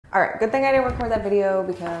All right, good thing I didn't record that video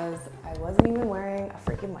because I wasn't even wearing a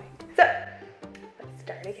freaking mic. So, let's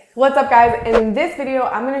start again. What's up guys? In this video,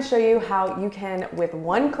 I'm gonna show you how you can, with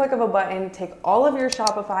one click of a button, take all of your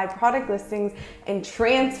Shopify product listings and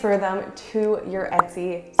transfer them to your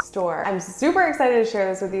Etsy store. I'm super excited to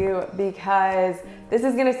share this with you because this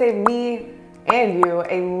is gonna save me and you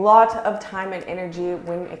a lot of time and energy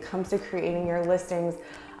when it comes to creating your listings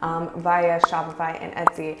via Shopify and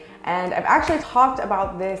Etsy. And I've actually talked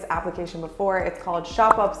about this application before. It's called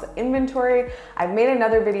ShopOps Inventory. I've made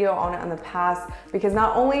another video on it in the past because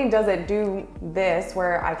not only does it do this,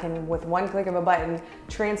 where I can, with one click of a button,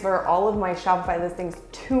 transfer all of my Shopify listings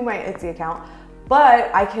to my Etsy account,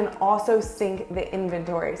 but I can also sync the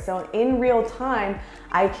inventory. So in real time,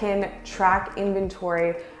 I can track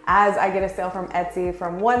inventory as I get a sale from Etsy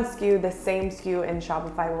from one SKU, the same SKU in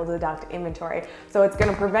Shopify will deduct inventory. So it's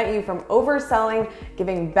gonna prevent you from overselling,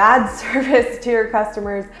 giving bad service to your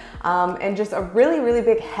customers, and just a really, really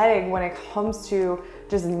big headache when it comes to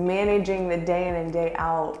just managing the day in and day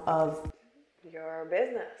out of your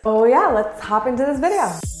business. Oh yeah, let's hop into this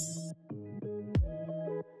video.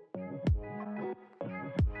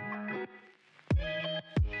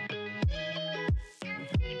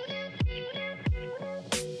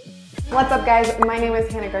 What's up guys, my name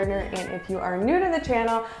is Hannah Gardner, and if you are new to the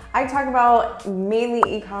channel, I talk about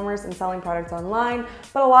mainly e-commerce and selling products online,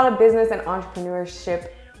 but a lot of business and entrepreneurship,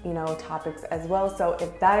 topics as well. So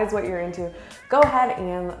if that is what you're into, go ahead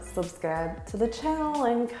and subscribe to the channel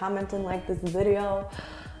and comment and like this video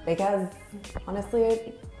because honestly,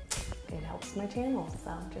 it helps my channel.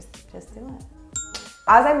 So just do it.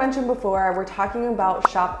 As I mentioned before, we're talking about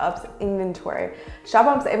ShopOps Inventory.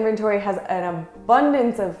 ShopOps Inventory has an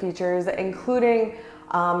abundance of features, including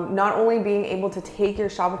not only being able to take your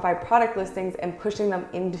Shopify product listings and pushing them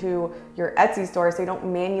into your Etsy store so you don't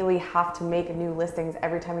manually have to make new listings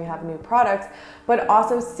every time you have new products, but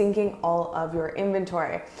also syncing all of your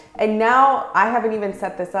inventory. And now I haven't even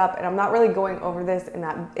set this up, and I'm not really going over this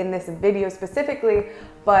in this video specifically,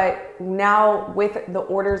 but now with the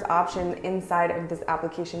orders option inside of this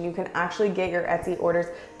application, you can actually get your Etsy orders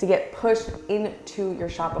to get pushed into your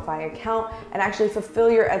Shopify account and actually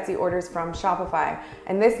fulfill your Etsy orders from Shopify.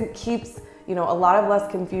 And this keeps a lot of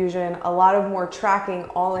less confusion, a lot of more tracking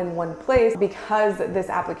all in one place, because this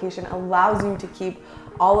application allows you to keep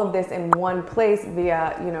all of this in one place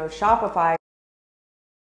via Shopify.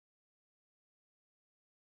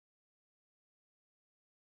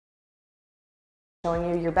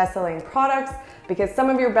 Showing you your best-selling products, because some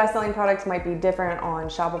of your best-selling products might be different on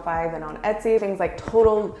Shopify than on Etsy. Things like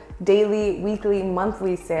total daily, weekly,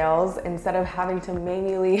 monthly sales, instead of having to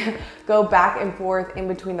manually go back and forth in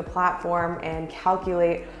between the platform and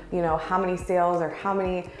calculate how many sales or how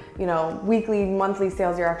many weekly, monthly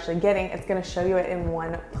sales you're actually getting. It's going to show you it in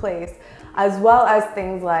one place, as well as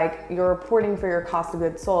things like your reporting for your cost of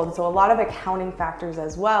goods sold. So a lot of accounting factors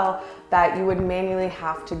as well that you would manually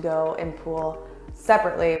have to go and pull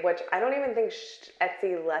separately, which I don't even think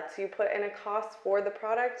Etsy lets you put in a cost for the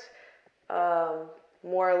product.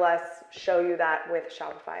 More or less show you that with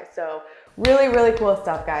Shopify. So really, really cool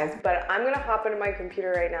stuff, guys. But I'm gonna hop into my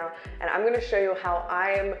computer right now and I'm gonna show you how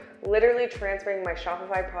I am literally transferring my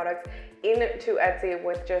Shopify products into Etsy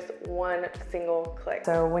with just one single click.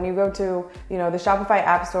 So when you go to the Shopify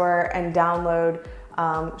App Store and download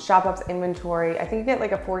ShopOps Inventory, I think you get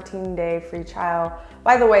like a 14-day free trial.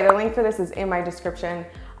 By the way, the link for this is in my description.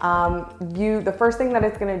 The first thing that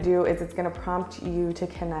it's gonna do is it's gonna prompt you to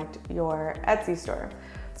connect your Etsy store.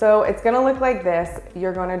 So it's gonna look like this.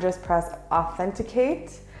 You're gonna just press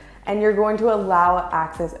authenticate and you're going to allow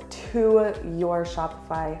access to your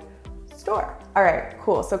Shopify store. All right,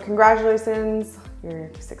 cool. So congratulations, your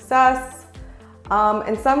success.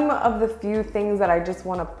 And some of the few things that I just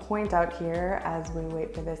want to point out here as we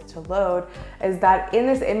wait for this to load is that in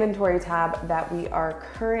this inventory tab that we are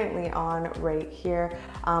currently on right here,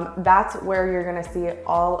 that's where you're going to see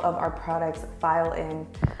all of our products file in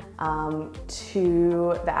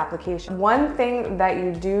to the application. One thing that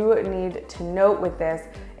you do need to note with this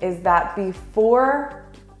is that before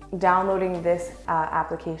downloading this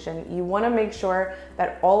application, you want to make sure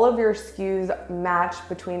that all of your SKUs match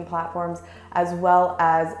between platforms as well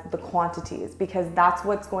as the quantities, because that's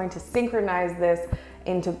what's going to synchronize this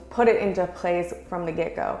and to put it into place from the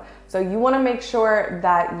get-go. So you want to make sure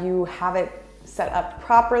that you have it set up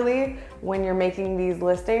properly when you're making these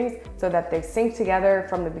listings so that they sync together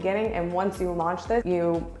from the beginning. And once you launch this,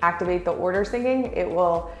 you activate the order syncing, it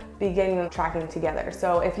will begin tracking together.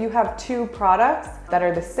 So if you have two products that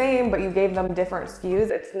are the same, but you gave them different SKUs,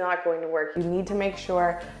 it's not going to work. You need to make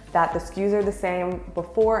sure that the SKUs are the same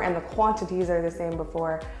before and the quantities are the same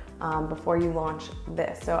before you launch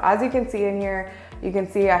this. So as you can see in here, you can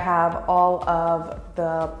see I have all of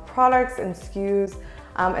the products and SKUs.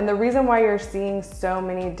 And the reason why you're seeing so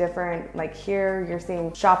many different, like here, you're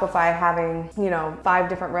seeing Shopify having, 5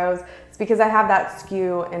 different rows. It's because I have that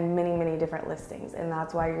SKU in many, many different listings. And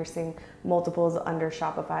that's why you're seeing multiples under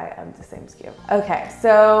Shopify of the same SKU. Okay,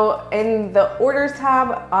 so in the orders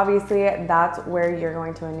tab, obviously that's where you're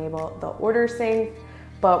going to enable the order sync.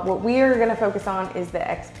 But what we are gonna focus on is the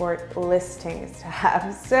export listings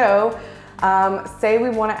tab. So say we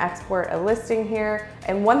wanna export a listing here.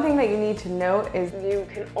 And one thing that you need to note is you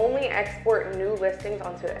can only export new listings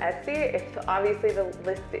onto Etsy if obviously the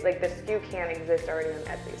SKU can't exist already on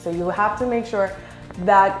Etsy. So you have to make sure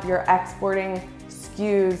that you're exporting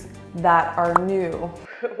SKUs that are new.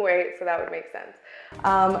 Wait, so that would make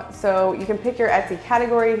sense. So you can pick your Etsy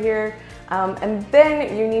category here, and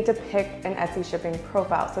then you need to pick an Etsy shipping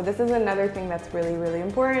profile. So this is another thing that's really, really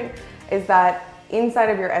important, is that inside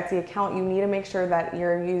of your Etsy account, you need to make sure that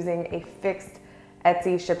you're using a fixed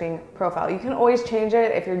Etsy shipping profile. You can always change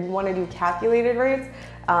it if you want to do calculated rates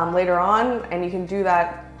later on, and you can do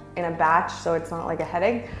that in a batch so it's not like a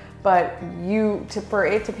headache. But for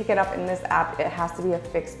it to pick it up in this app, it has to be a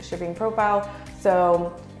fixed shipping profile.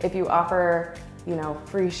 So if you offer,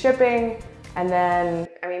 free shipping, and then,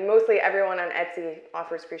 mostly everyone on Etsy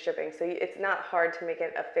offers free shipping, so it's not hard to make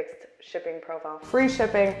it a fixed shipping profile. Free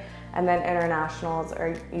shipping, and then internationals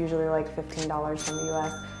are usually like $15 from the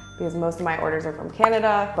US, because most of my orders are from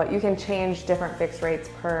Canada, but you can change different fixed rates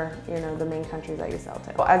per, the main countries that you sell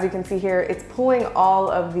to. Well, as you can see here, it's pulling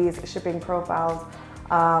all of these shipping profiles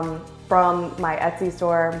from my Etsy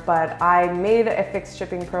store, but I made a fixed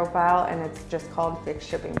shipping profile and it's just called fixed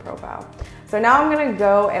shipping profile. So now I'm gonna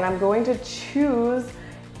go and I'm going to choose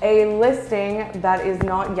a listing that is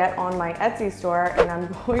not yet on my Etsy store, and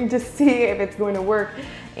I'm going to see if it's going to work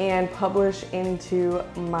and publish into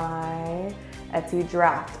my Etsy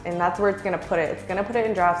draft. And that's where it's gonna put it. It's gonna put it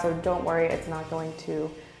in draft, so don't worry, it's not going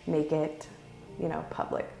to make it,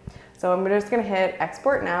 public. So I'm just gonna hit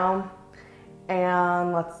export now.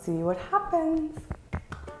 And let's see what happens.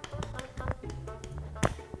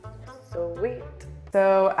 Sweet.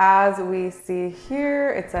 So as we see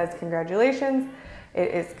here, it says congratulations,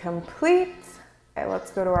 it is complete. And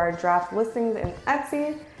let's go to our draft listings in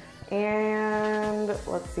Etsy, and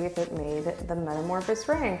let's see if it made the metamorphosis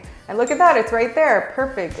ring. And look at that, it's right there,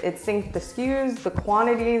 perfect. It synced the SKUs, the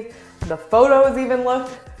quantities, the photos even look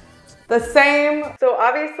the same. So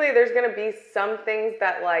obviously there's gonna be some things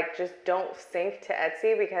that just don't sync to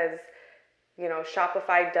Etsy because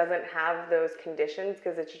Shopify doesn't have those conditions,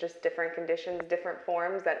 because it's just different conditions, different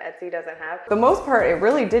forms that Etsy doesn't have. For the most part, it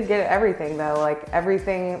really did get everything though,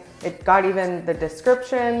 everything, it got even the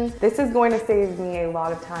description. This is going to save me a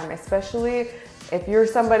lot of time, especially if you're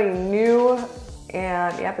somebody new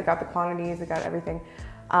and yep, it got the quantities, it got everything.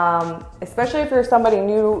 Especially if you're somebody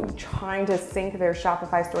new trying to sync their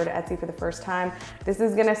Shopify store to Etsy for the first time, this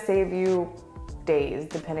is gonna save you days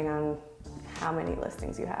depending on how many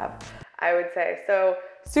listings you have, I would say. So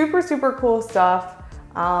super, super cool stuff.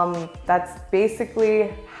 That's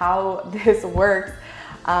basically how this works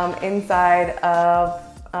inside of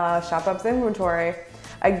ShopOps Inventory.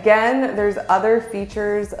 Again, there's other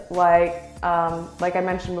features like I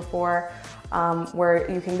mentioned before, where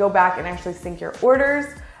you can go back and actually sync your orders.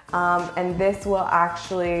 And this will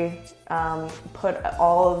actually put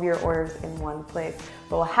all of your orders in one place.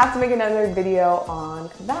 But we'll have to make another video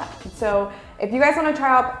on that. So if you guys want to try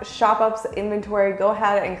out ShopOps Inventory, go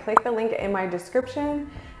ahead and click the link in my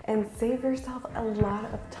description and save yourself a lot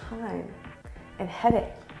of time and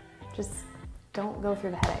headache. Just don't go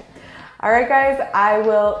through the headache. All right, guys, I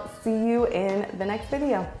will see you in the next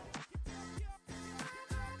video.